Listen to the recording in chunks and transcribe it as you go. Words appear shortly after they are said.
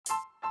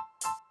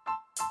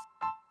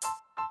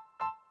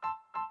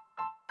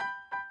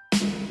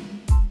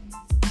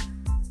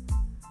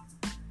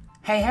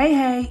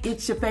Hey,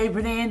 it's your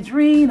favorite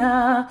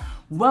Andrina.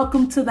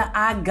 Welcome to the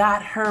I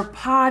Got Her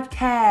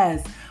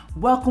podcast.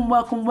 Welcome.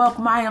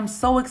 I am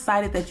so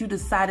excited that you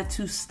decided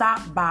to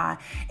stop by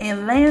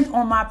and land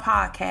on my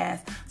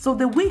podcast so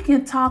that we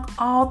can talk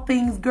all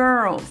things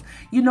girls.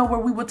 You know, where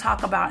we will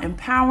talk about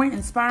empowering,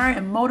 inspiring,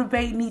 and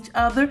motivating each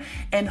other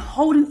and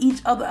holding each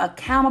other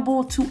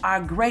accountable to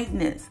our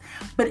greatness.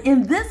 But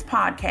in this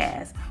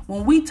podcast,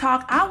 when we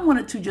talk, I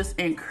wanted to just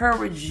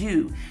encourage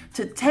you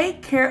to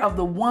take care of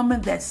the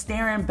woman that's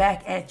staring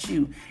back at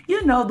you.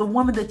 You know, the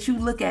woman that you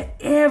look at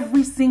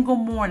every single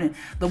morning,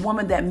 the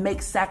woman that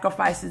makes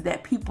sacrifices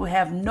that people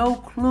have no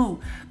clue,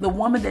 the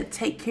woman that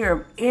takes care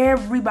of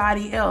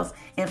everybody else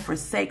and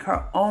forsake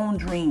her own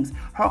dreams,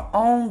 her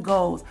own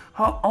goals,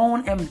 her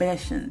own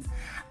ambitions.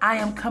 I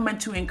am coming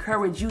to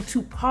encourage you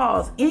to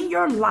pause in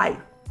your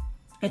life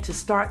and to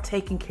start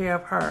taking care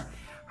of her.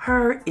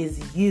 Her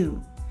is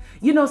you.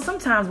 You know,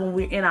 sometimes when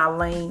we're in our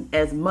lane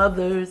as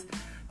mothers,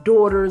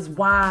 daughters,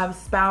 wives,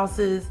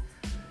 spouses,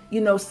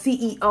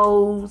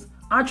 CEOs,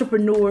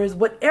 entrepreneurs,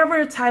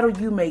 whatever title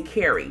you may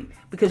carry,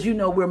 because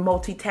we're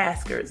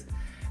multitaskers,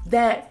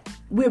 that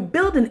we're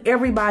building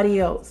everybody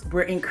else.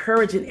 We're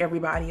encouraging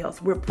everybody else.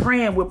 We're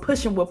praying, we're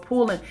pushing, we're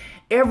pulling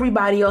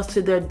everybody else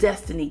to their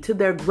destiny, to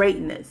their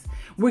greatness.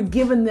 We're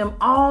giving them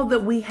all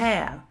that we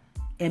have.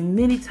 And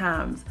many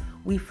times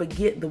we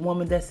forget the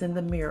woman that's in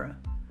the mirror.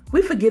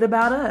 We forget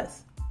about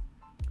us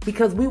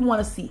because we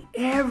want to see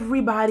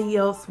everybody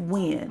else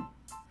win,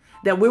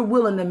 that we're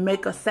willing to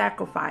make a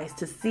sacrifice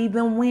to see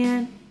them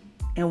win,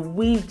 and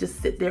we just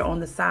sit there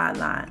on the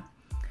sideline.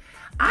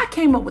 I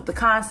came up with the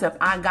concept,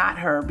 I Got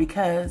Her,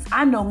 because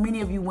I know many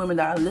of you women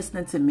that are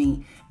listening to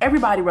me,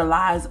 everybody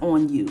relies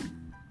on you.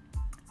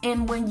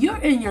 And when you're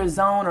in your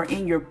zone or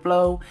in your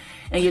flow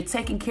and you're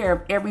taking care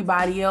of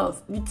everybody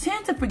else, you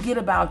tend to forget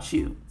about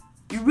you.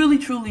 You really,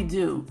 truly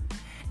do.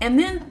 And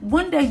then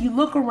one day you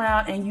look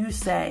around and you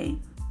say,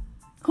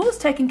 who's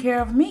taking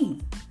care of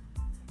me?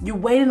 You're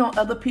waiting on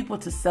other people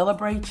to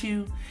celebrate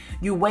you.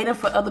 You're waiting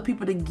for other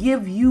people to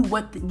give you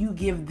what you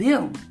give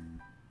them.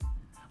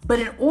 But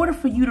in order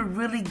for you to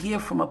really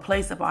give from a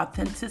place of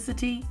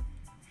authenticity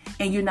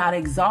and you're not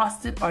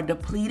exhausted or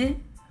depleted,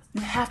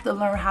 you have to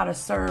learn how to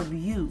serve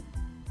you.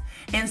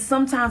 And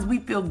sometimes we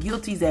feel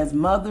guilty as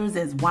mothers,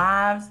 as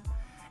wives,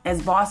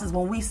 as bosses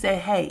when we say,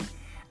 hey,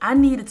 I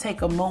need to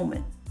take a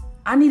moment.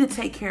 I need to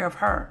take care of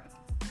her.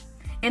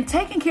 And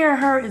taking care of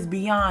her is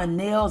beyond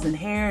nails and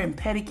hair and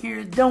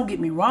pedicures. Don't get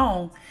me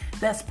wrong.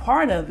 That's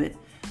part of it.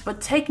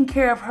 But taking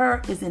care of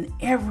her is in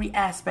every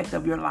aspect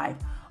of your life.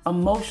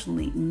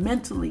 Emotionally,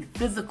 mentally,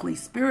 physically,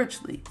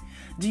 spiritually.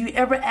 Do you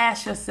ever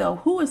ask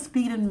yourself, who is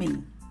feeding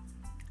me?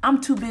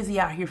 I'm too busy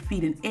out here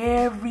feeding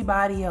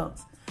everybody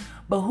else.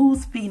 But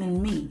who's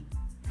feeding me?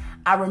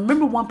 I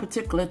remember one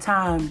particular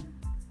time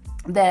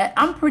that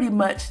I'm pretty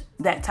much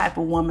that type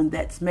of woman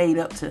that's made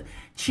up to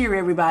cheer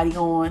everybody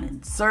on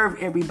and serve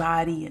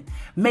everybody and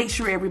make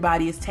sure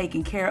everybody is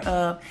taken care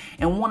of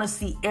and want to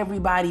see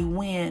everybody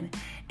win.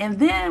 And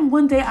then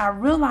one day I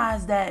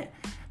realized that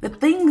the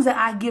things that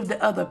I give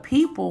to other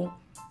people,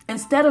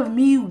 instead of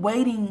me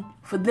waiting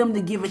for them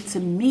to give it to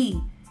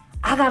me,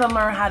 I got to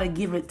learn how to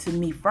give it to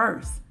me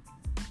first.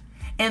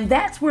 And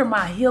that's where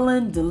my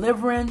healing,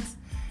 deliverance,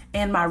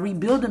 and my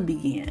rebuilding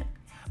began.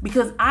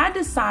 Because I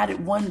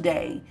decided one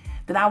day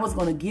that I was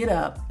going to get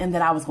up and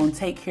that I was going to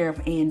take care of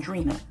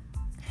Andrina.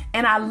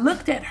 And I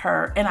looked at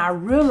her and I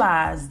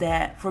realized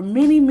that for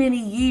many, many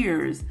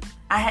years,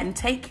 I hadn't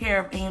taken care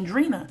of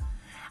Andrina.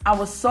 I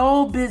was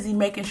so busy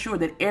making sure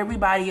that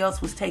everybody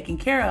else was taken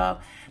care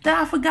of that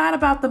I forgot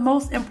about the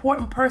most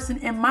important person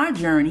in my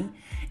journey,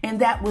 and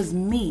that was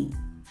me.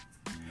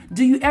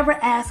 Do you ever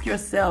ask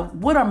yourself,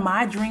 what are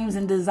my dreams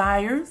and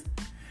desires?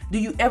 Do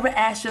you ever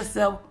ask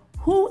yourself,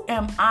 who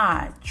am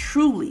I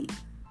truly?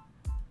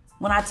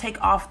 When I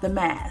take off the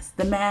mask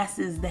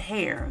is the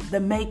hair, the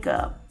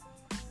makeup,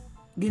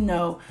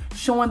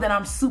 showing that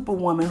I'm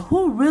Superwoman.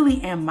 Who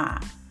really am I?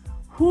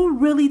 Who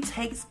really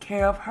takes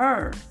care of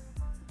her?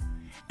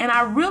 And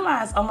I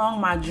realized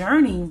along my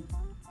journey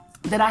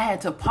that I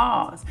had to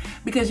pause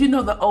because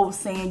the old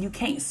saying, you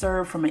can't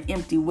serve from an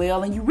empty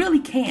well, and you really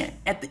can't.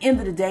 At the end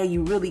of the day,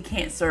 you really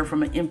can't serve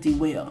from an empty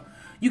well.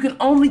 You can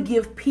only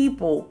give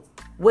people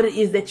what it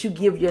is that you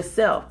give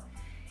yourself.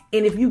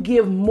 And if you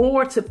give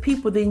more to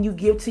people than you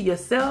give to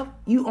yourself,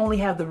 you only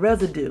have the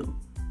residue.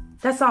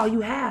 That's all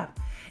you have.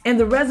 And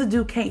the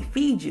residue can't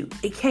feed you.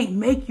 It can't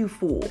make you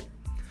full.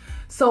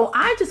 So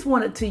I just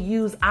wanted to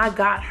use I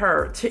Got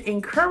Her to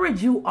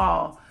encourage you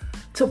all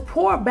to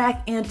pour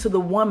back into the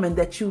woman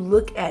that you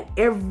look at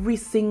every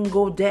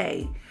single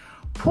day.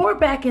 Pour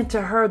back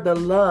into her the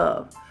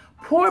love.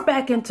 Pour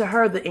back into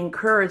her the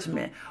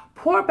encouragement.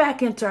 Pour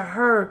back into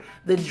her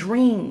the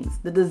dreams,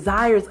 the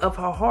desires of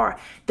her heart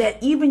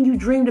that even you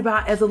dreamed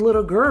about as a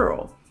little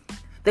girl.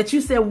 That you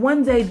said,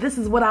 one day, this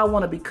is what I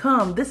want to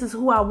become. This is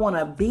who I want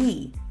to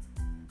be.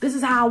 This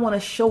is how I want to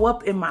show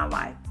up in my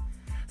life.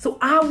 So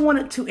I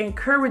wanted to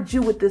encourage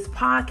you with this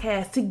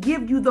podcast to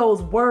give you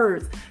those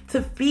words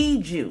to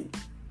feed you.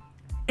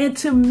 And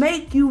to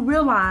make you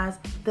realize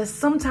that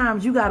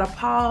sometimes you got to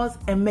pause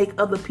and make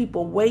other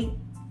people wait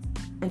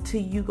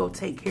until you go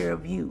take care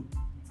of you.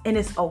 And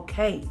it's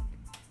okay.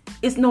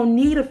 It's no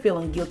need of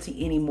feeling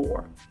guilty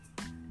anymore.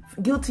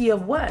 Guilty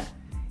of what?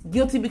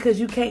 Guilty because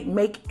you can't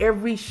make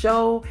every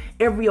show,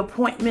 every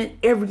appointment,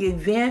 every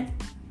event.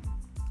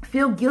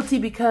 Feel guilty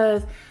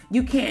because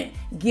you can't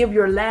give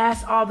your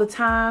last all the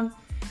time.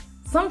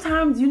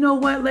 Sometimes, you know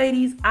what,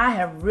 ladies? I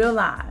have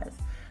realized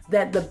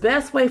that the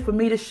best way for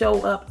me to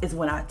show up is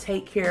when I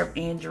take care of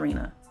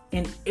Andrina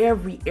in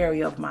every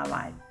area of my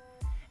life.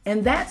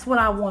 And that's what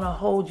I want to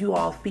hold you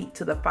all feet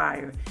to the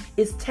fire,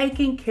 is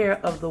taking care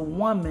of the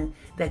woman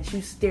that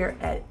you stare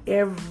at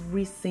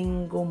every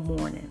single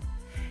morning,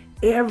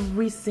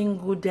 every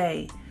single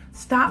day.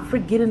 Stop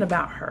forgetting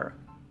about her.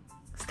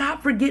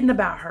 Stop forgetting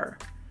about her.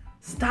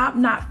 Stop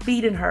not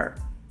feeding her.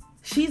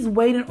 She's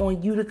waiting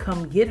on you to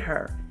come get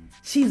her.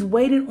 She's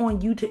waiting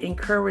on you to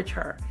encourage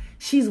her.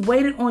 She's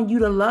waiting on you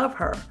to love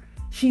her.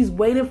 She's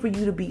waiting for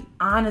you to be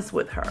honest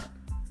with her.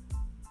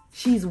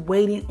 She's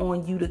waiting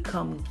on you to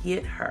come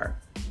get her.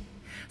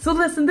 So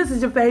listen, this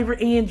is your favorite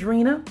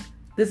Andrina.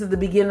 This is the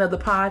beginning of the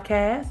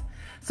podcast.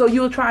 So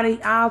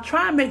I'll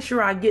try and make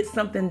sure I get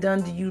something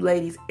done to you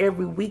ladies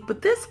every week.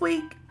 But this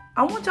week,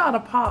 I want y'all to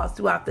pause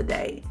throughout the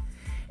day.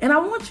 And I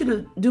want you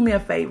to do me a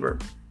favor.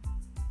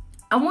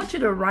 I want you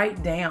to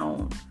write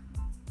down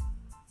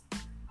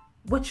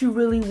what you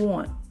really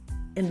want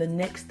in the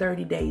next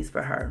 30 days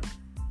for her.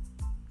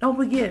 Don't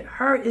forget,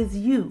 her is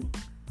you.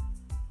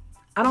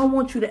 I don't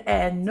want you to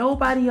add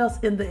nobody else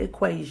in the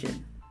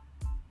equation.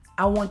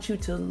 I want you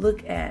to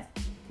look at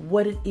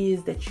what it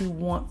is that you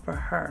want for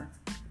her.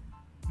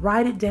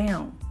 Write it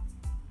down.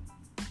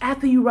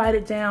 After you write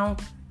it down,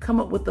 come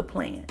up with a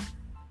plan.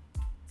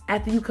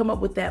 After you come up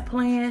with that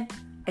plan,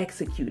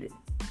 execute it.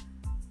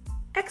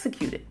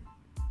 Execute it.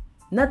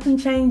 Nothing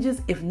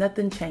changes if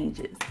nothing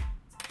changes.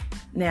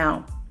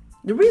 Now,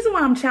 the reason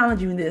why I'm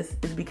challenging this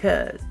is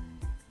because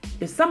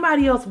if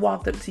somebody else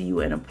walked up to you,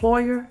 an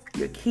employer,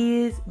 your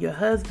kids, your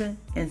husband,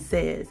 and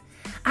says,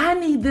 I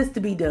need this to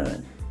be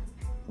done,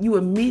 you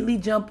immediately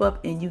jump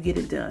up and you get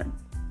it done.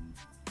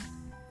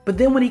 But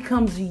then when he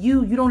comes to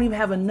you, you don't even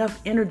have enough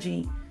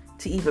energy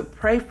to even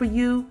pray for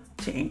you,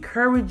 to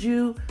encourage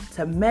you,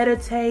 to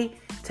meditate,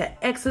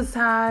 to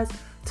exercise,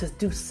 to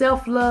do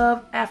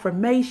self-love,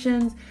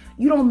 affirmations.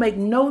 You don't make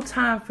no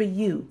time for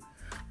you.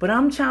 But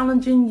I'm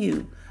challenging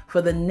you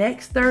for the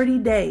next 30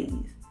 days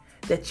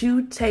that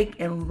you take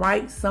and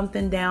write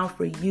something down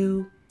for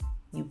you,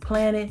 you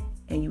plan it,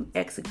 and you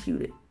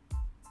execute it.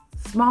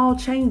 Small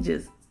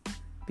changes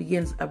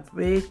begins a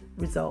big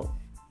result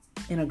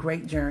in a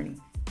great journey.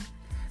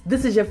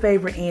 This is your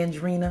favorite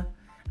Andrina.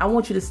 I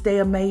want you to stay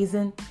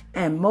amazing,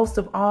 and most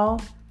of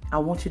all, I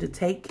want you to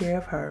take care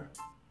of her.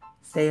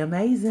 Stay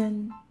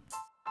amazing.